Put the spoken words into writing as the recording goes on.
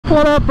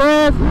What up,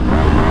 brahs?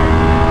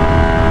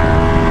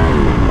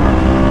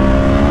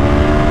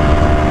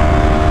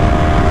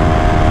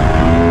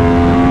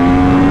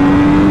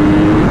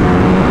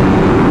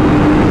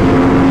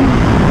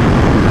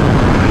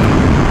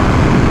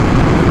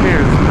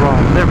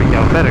 There we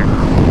go, better.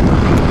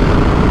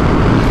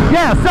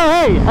 Yeah, so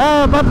hey,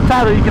 about the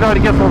title, you can already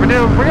guess what we're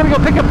doing. We're gonna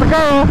go pick up the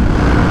girl,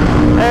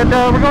 and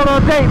we're going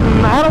on a date.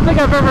 And I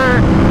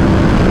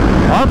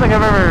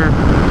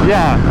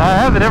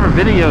haven't ever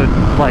videoed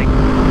like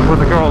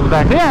with a girl in the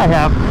back. Yeah, I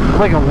have,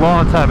 like a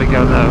long time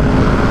ago though.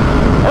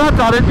 And I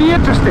thought it'd be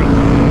interesting.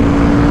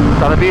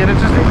 Thought it'd be an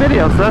interesting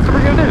video, so that's what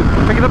we're gonna do.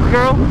 We're picking up the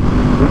girl.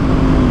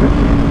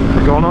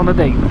 We're going on a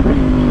date.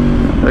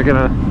 They're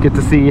gonna get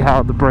to see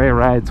how the brah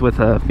rides with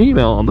a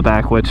female on the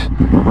back, which you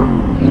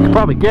can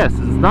probably guess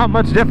is not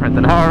much different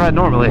than how I ride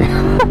normally.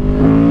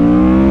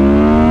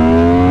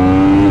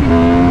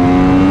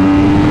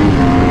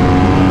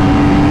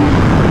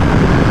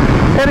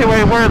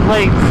 Anyway, we're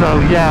late, so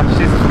yeah,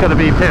 she's gonna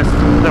be pissed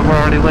that we're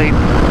already late.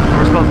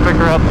 We're supposed to pick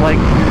her up like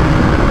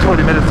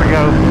 20 minutes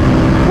ago.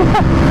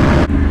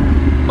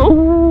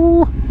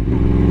 Oh,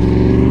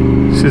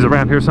 she's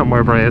around here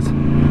somewhere, brahs.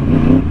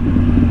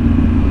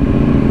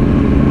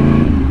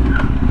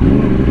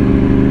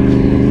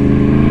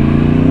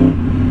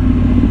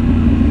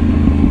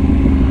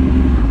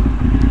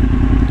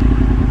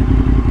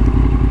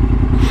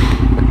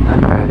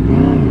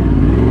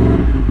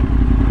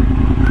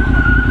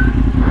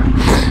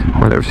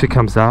 Whenever she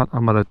comes out,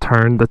 I'm gonna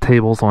turn the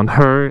tables on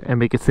her and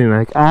make it seem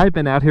like I've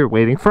been out here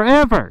waiting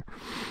forever.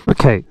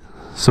 Okay,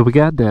 so we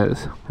got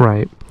this,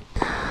 right?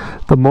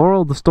 The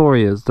moral of the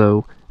story is,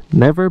 though,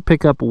 never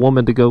pick up a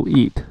woman to go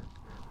eat,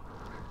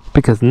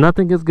 because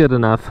nothing is good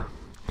enough,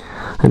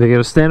 and they're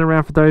gonna stand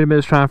around for 30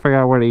 minutes trying to figure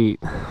out where to eat.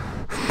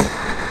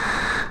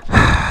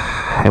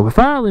 And we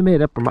finally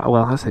made up our mind.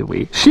 Well, I say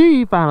we.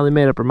 She finally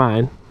made up her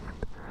mind.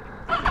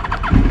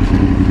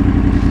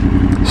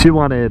 She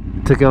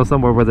wanted to go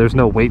somewhere where there's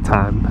no wait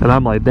time, and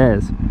I'm like,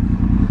 Des,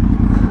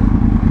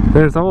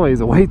 there's always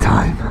a wait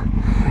time.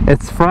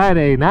 It's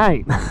Friday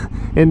night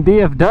in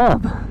DF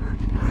Dub.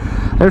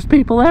 There's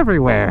people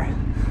everywhere.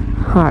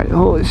 Alright,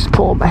 oh, she's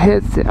pulling my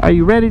headset. Are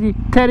you ready,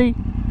 Teddy?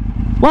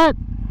 What?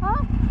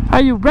 Huh?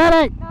 Are you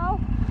ready?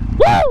 No.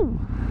 Woo!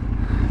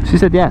 She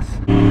said yes.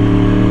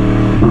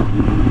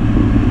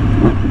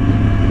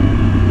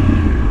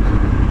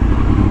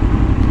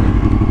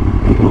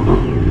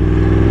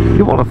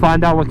 You want to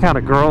find out what kind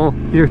of girl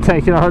you're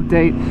taking on a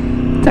date?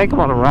 Take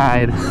them on a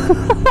ride.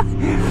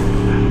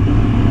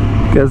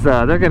 Because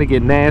they're going to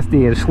get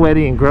nasty and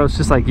sweaty and gross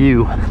just like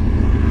you.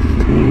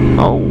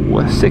 Oh,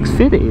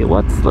 650.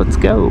 Let's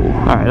go.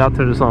 Alright, I'll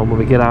turn this on when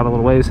we get out a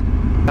little ways.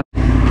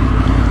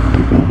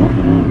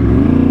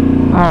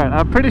 Alright,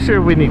 I'm pretty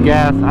sure we need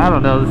gas. I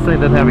don't know, this thing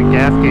doesn't have a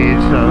gas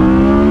gauge,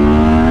 so...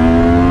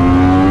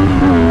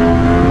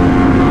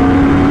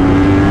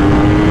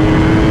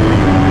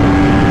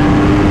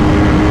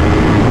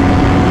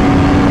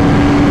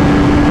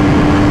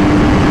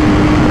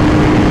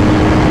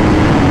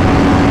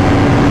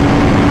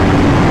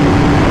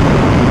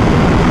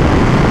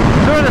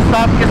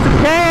 Get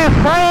some gas,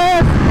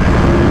 brahs!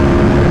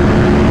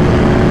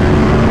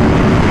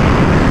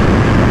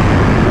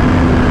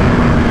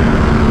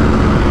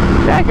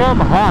 Daggum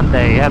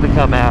Hyundai had to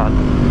come out.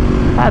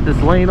 I had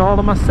this lane all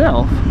to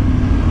myself.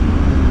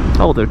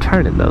 Oh, they're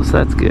turning though, so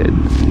that's good.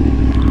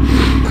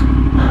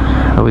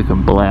 Oh, we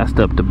can blast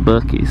up to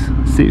Buc-ee's.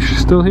 See if she's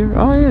still here?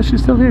 Oh yeah,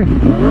 she's still here.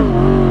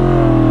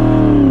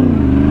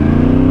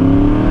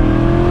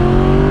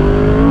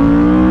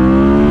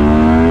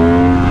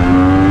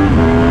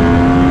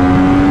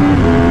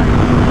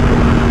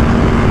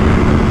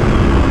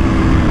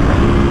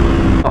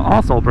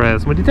 Also,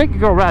 brahs, when you take a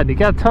girl riding, you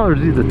gotta tell her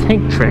to do the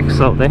tank trick.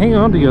 So they hang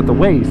on to you at the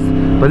waist,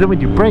 but then when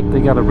you brake,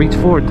 they gotta reach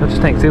forward and touch the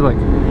tank. See, like,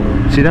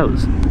 she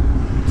knows.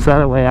 So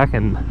that way I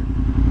can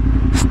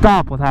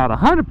stop without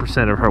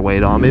 100% of her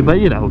weight on me. But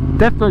you know,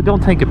 definitely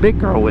don't take a big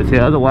girl with you,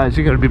 otherwise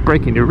you're gonna be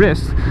breaking your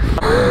wrist.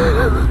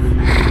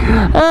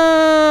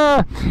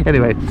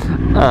 Anyway,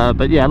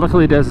 but yeah,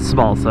 luckily Des is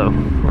small, so I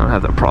don't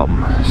have that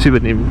problem. She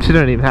doesn't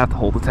even have to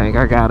hold the tank.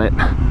 I got it.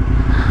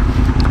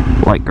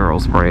 Like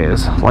girls,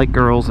 brahs. Like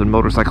girls and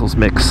motorcycles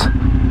mix.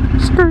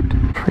 Skirt.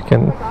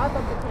 Freaking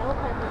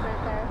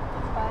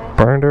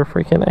burned her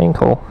freaking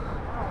ankle.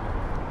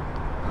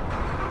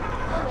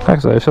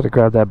 Actually, I should have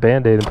grabbed that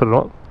band-aid and put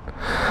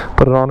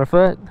it on her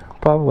foot.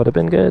 Probably would have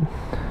been good.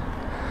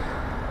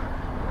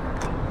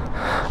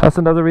 That's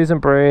another reason,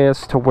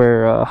 brahs, to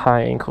wear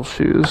high ankle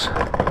shoes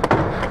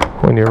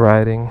when you're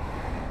riding.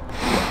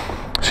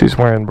 She's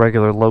wearing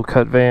regular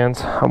low-cut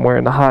Vans. I'm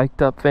wearing the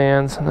hiked up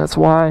Vans, and that's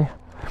why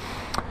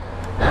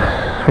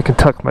I can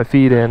tuck my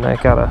feet in. I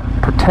got a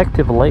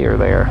protective layer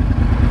there.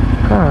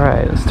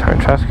 Alright, let's turn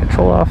traction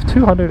control off.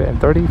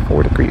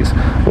 234 degrees.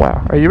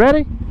 Wow. Are you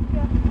ready?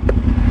 Yeah.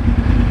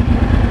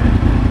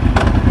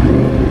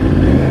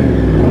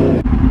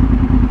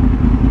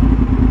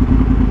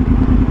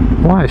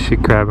 Why is she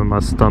grabbing my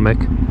stomach?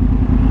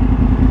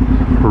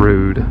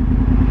 Rude.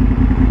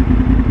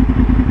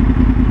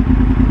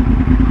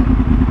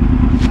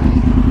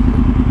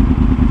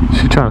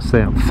 Trying to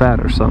say I'm fat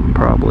or something,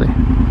 probably.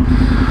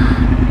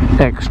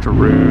 Extra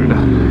rude.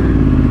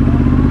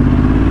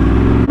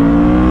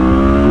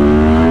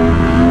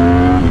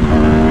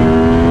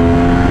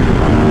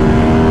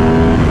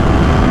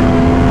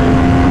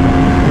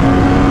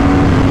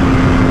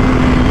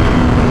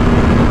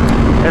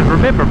 And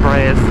remember,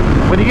 brahs,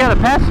 when you got a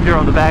passenger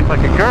on the back like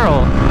a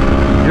girl,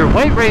 your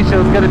weight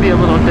ratio is going to be a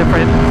little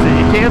different, so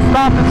you can't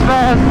stop as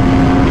fast,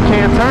 you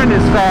can't turn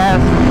as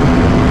fast.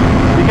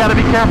 You got to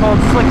be careful on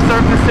slick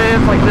surfaces,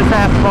 like this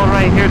asphalt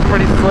right here is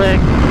pretty slick.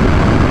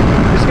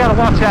 You just got to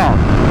watch out.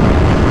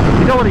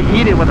 You don't want to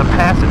eat it with a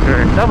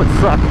passenger. That would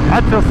suck.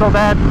 I'd feel so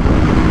bad.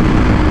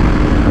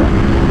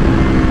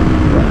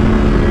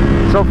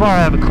 So far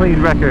I have a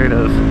clean record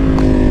of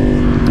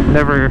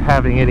never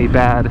having any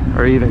bad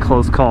or even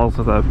close calls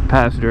with a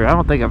passenger. I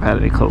don't think I've had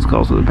any close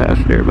calls with a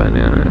passenger, but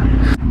yeah.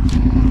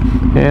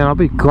 And I'll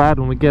be glad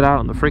when we get out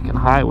on the freaking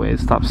highway and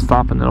stop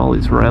stopping at all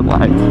these red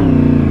lights.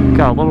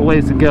 Got a little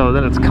ways to go,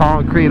 then it's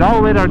concrete all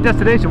the way to our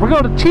destination. We're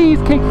going to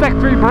Cheesecake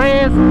Factory,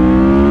 brahs.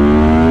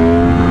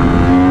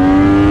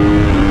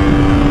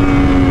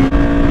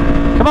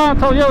 Come on,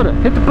 Toyota,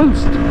 hit the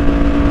boost.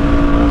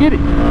 Get it.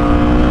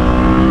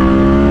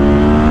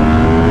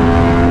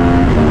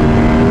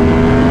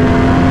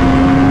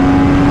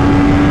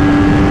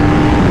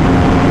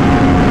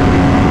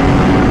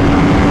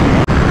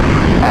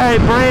 Hey,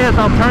 brahs,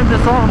 I'll turn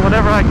this on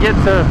whenever I get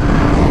to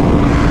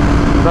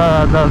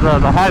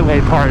the highway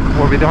part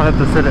where we don't have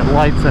to sit at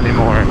lights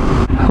anymore.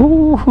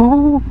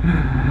 Ooh,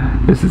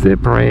 this is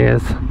it,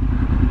 brahs.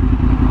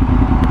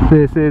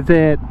 This is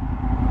it.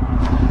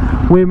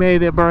 We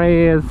made it,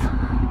 brahs.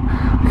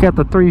 We got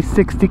the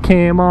 360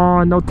 cam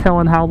on. No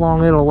telling how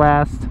long it'll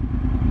last.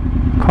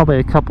 Probably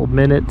a couple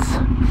minutes,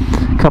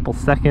 a couple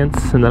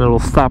seconds, and then it'll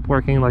stop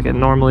working like it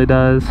normally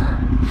does.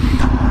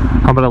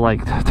 I'm gonna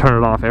like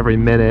turn it off every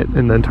minute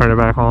and then turn it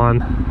back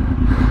on,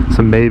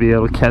 so maybe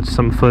it'll catch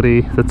some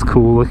footy that's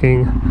cool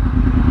looking.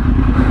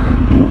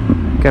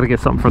 Gotta get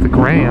something for the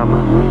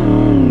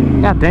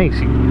gram. God dang,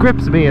 she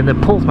grips me and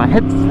then pulls my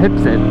hips in.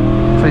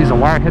 So I use a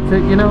wire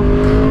headset, you know?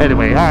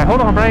 Anyway, alright,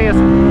 hold on, brahs.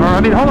 Or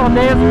I mean, hold on,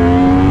 Daz.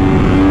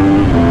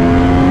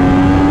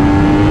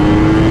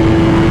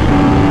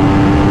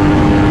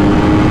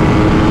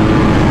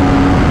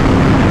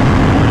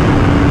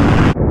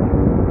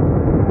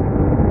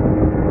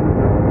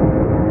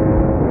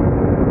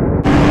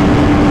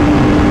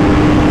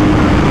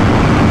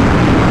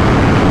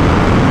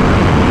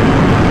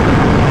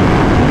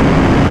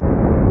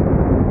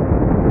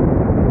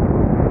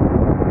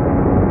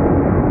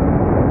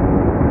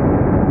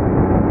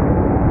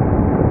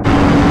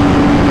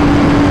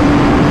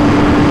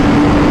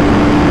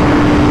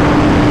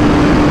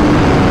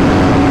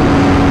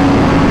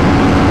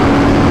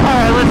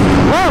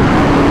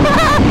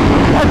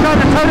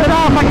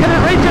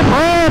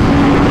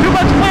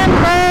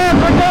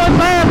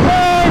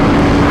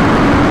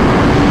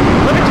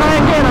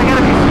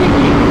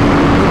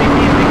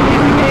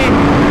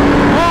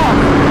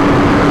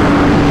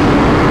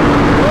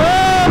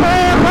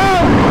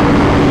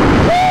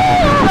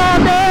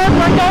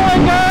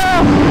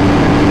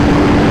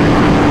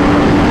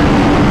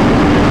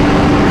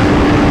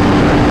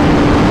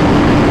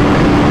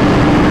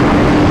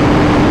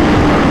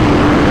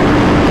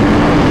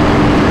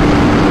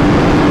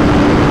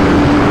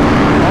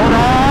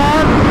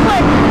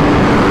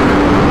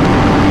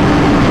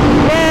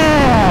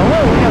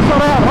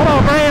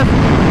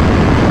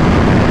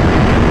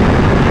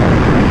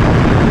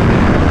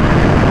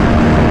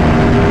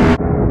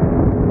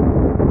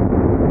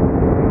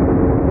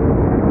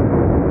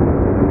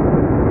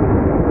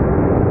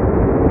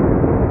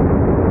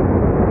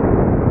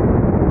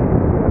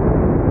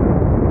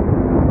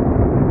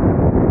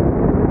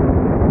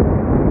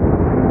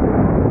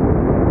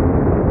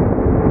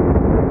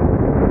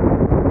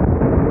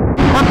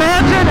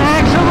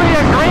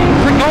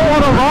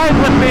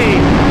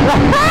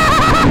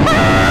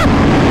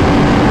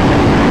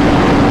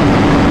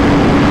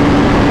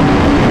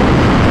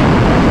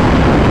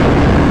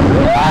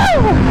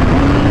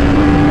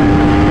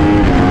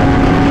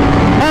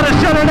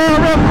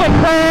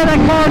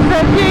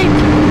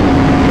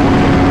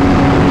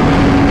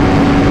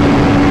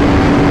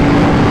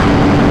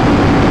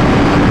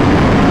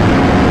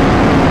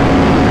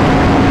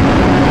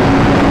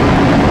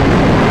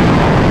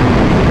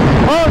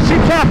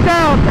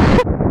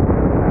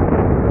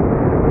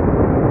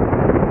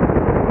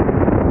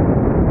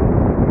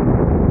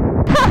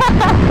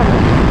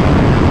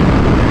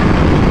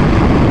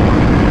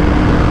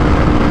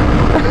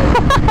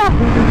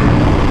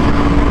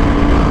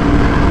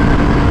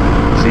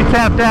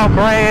 Tapped out,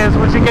 brahs.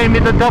 When she gave me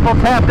the double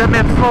tap, that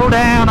meant slow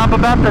down, I'm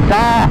about to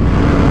die.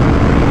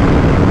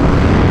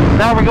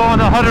 Now we're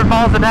going 100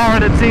 miles an hour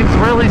and it seems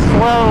really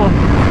slow.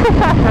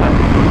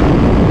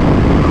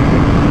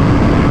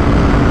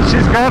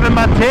 She's grabbing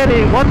my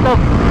titty. What the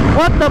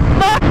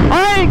fuck?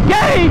 I ain't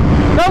gay!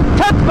 Don't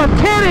touch my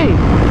titty!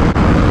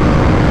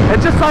 And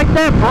just like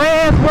that,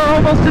 brahs, we're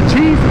almost to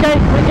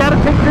Cheesecake. We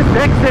gotta take this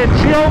exit.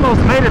 She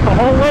almost made it the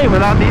whole way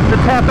without needing to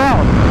tap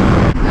out.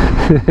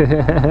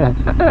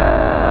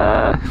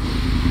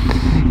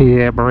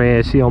 Yeah,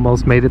 Maria, she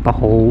almost made it the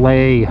whole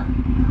way.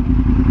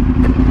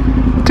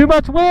 Too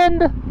much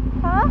wind!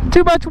 Huh?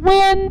 Too much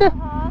wind!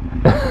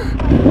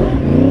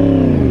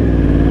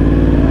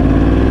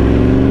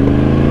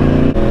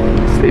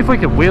 See if we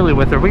can wheelie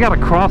with her. We got a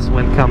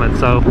crosswind coming,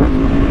 so.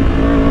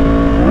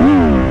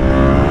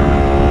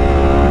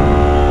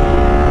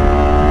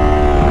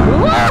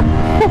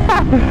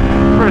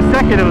 For a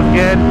second it was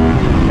good.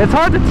 It's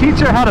hard to teach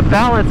her how to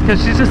balance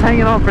because she's just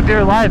hanging on for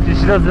dear life and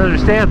she doesn't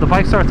understand. The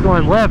bike starts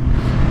going left.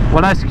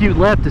 When I scoot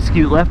left, to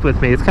scoot left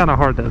with me. It's kind of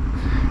hard to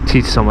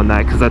teach someone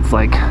that because that's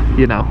like,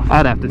 you know,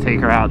 I'd have to take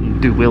her out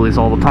and do wheelies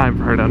all the time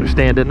for her to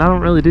understand it, and I don't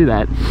really do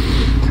that.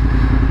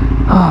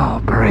 Oh,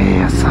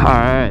 brahs.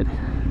 Alright.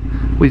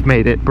 We've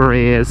made it,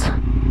 brahs.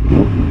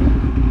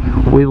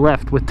 We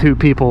left with 2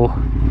 people.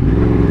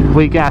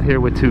 We got here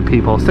with 2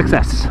 people.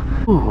 Success.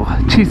 Ooh,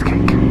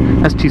 cheesecake.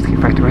 That's Cheesecake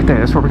Factory right there.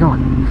 That's where we're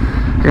going.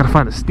 I gotta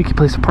find a sneaky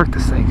place to park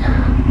this thing.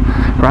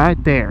 Right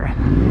there.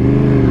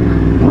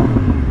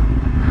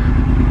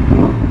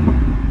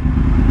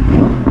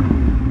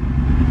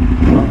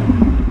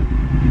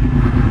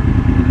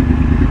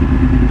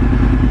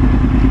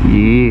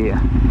 Yeah.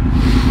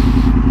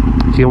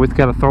 You always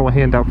gotta throw a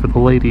hand out for the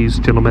ladies,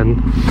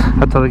 gentlemen.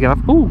 That's how they get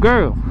off. Ooh,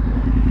 girl.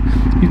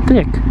 You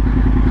thick.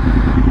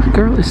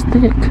 Girl is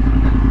thick.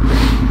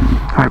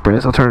 Alright,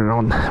 brahs, I'll turn it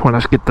on when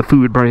I get the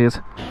food, brahs.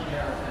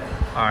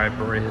 Alright,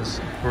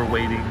 brahs, we're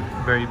waiting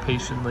very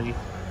patiently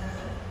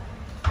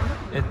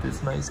at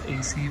this nice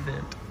AC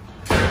vent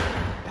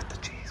at the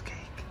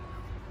cheesecake.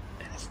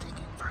 And it's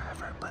taking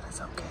forever, but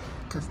it's okay,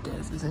 because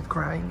Des isn't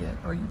crying yet.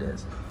 Are you,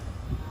 Des?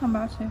 I'm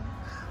about to.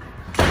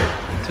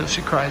 Until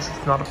she cries,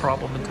 it's not a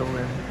problem until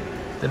then.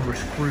 Then we're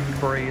screwed,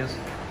 brahs.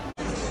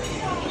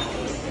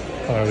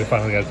 Alright, we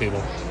finally got a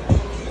table.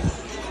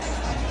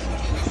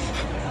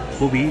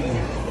 What we eating?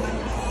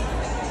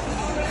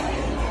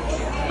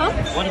 Huh?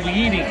 What are we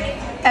eating?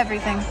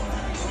 Everything.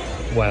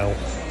 Wow.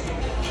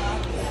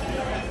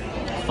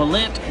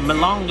 Filet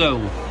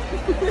Milongo.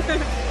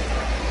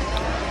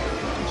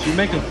 She's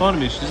making fun of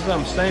me. She says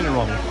I'm saying it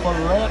wrong.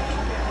 Filet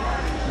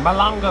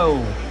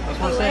Milongo. That's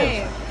what it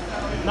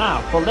says.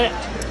 Nah, filet.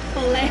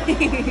 Filet.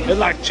 It's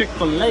like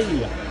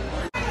Chick-fil-A.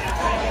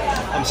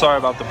 I'm sorry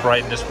about the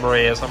brightness,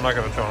 brahs. I'm not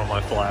going to turn on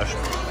my flash.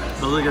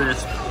 But look at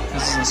this.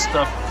 This is the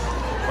stuff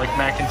like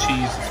mac and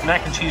cheese. It's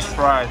mac and cheese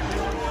fried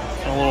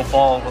in a little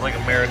ball with like a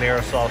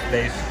marinara sauce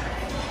base.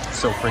 It's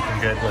so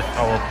freaking good. Look,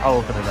 I'll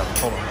open it up.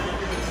 Hold on.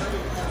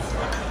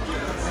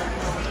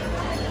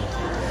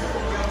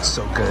 It's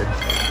so good.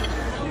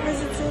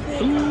 Is it so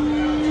big?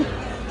 Ooh.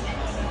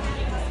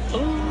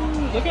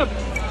 Ooh, look how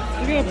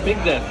big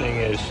that thing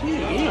is.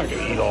 You're not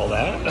gonna eat all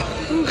that.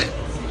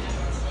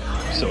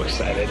 I'm so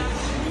excited.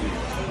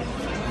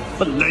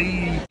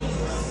 Filet.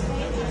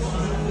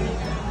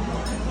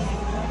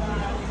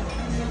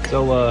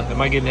 So, am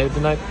I getting head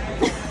tonight?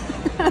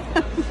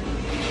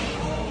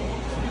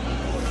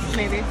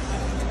 Maybe.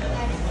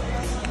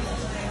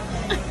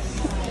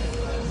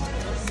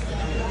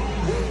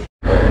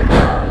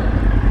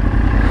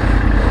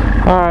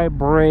 Alright,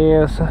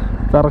 brahs.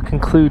 That'll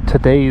conclude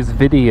today's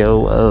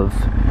video of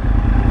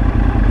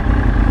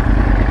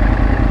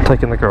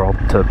taking the girl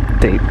to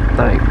date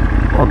night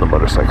on the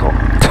motorcycle.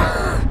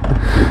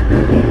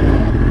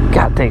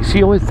 God dang,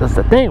 she always does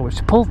the thing where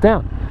she pulls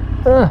down.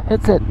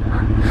 Hits it.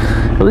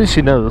 At least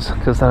she knows,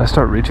 because then I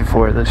start reaching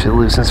for it, then she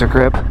loosens her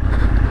grip.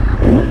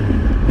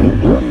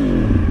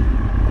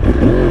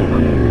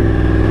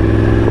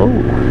 Oh,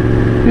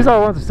 these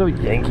other ones are so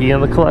yanky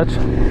in the clutch.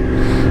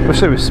 Wish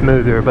they were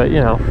smoother, but you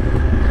know,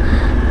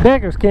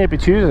 beggars can't be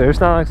choosers. It's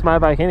not like it's my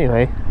bike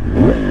anyway.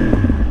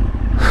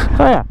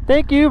 Oh yeah,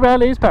 thank you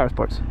Riley's Power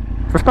Sports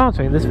for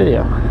sponsoring this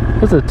video.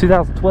 This is a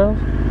 2012.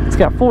 It's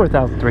got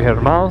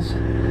 4,300 miles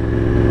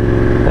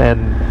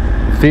and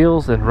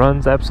feels and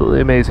runs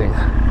absolutely amazing.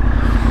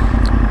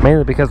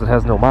 Mainly because it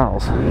has no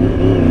miles.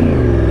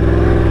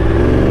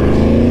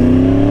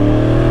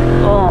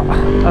 Oh,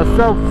 that's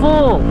so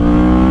full.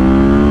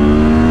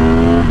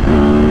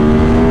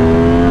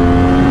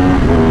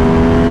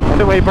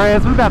 Anyway,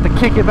 brahs, we're about to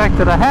kick it back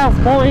to the house,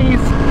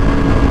 boys.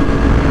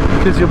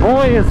 Because your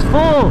boy is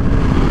full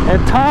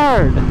and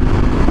tired.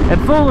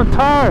 And full and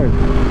tired.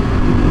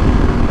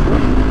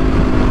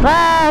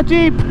 Ah,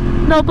 Jeep!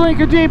 No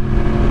blinker, Jeep!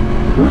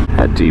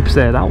 That Jeep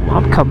said,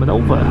 I'm coming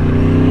over.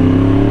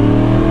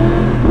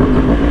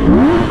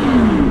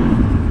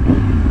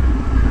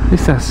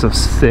 These sound so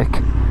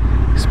sick.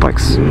 These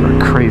bikes are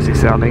crazy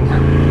sounding.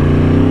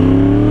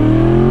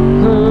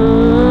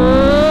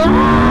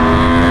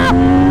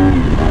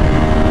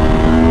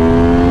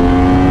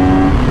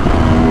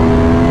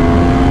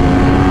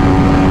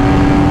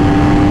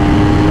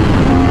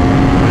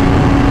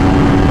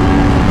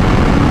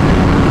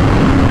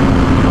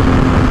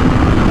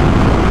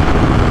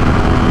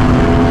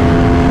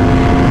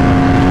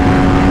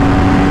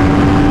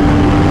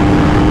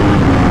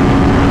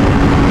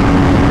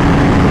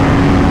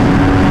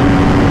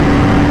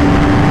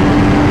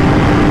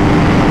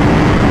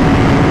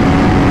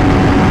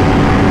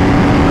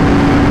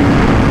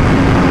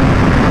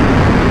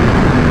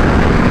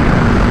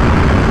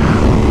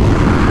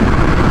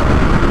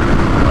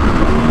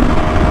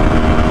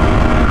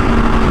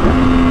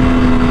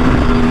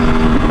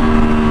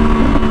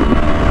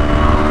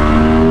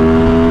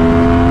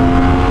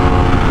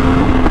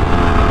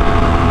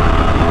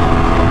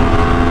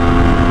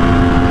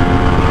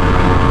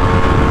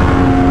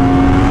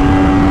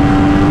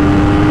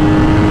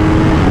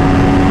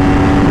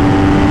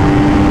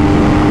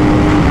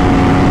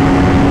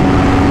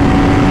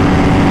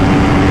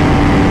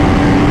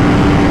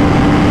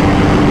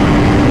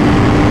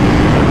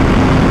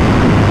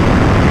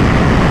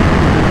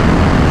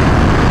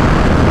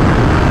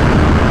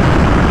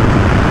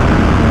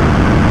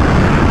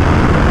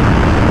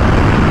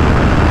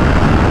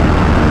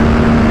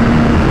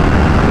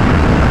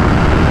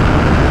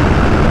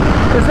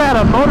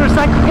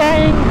 Motorcycle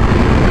gang.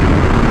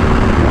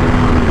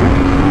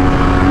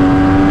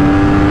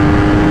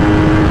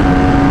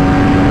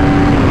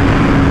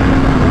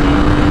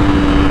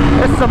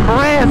 There's some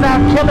brahs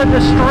out killing the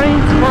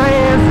streets,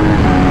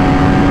 brahs.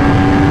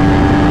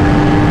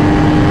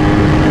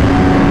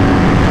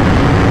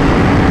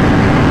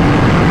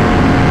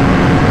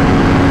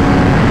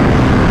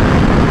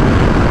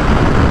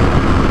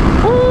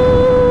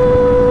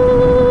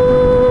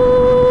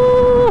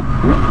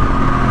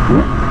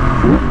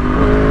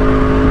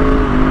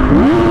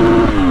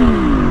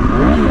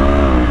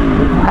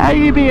 How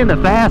you be in the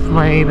fast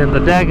lane and the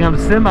daggum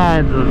semi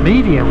in the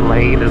medium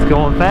lane is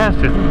going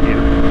faster than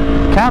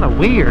you? Kind of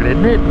weird,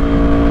 isn't it?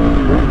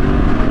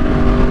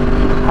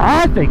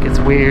 I think it's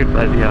weird,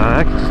 but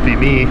yeah, that could just be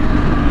me.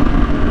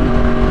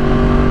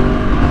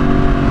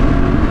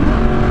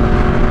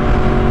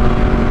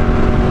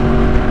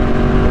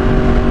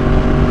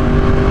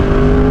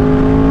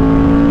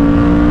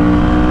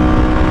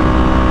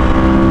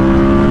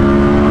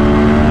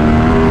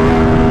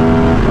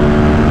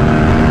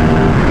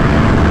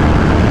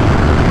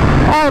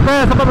 Alright,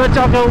 brahs, I'm gonna let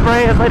y'all go,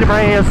 brahs. Later,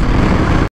 brahs.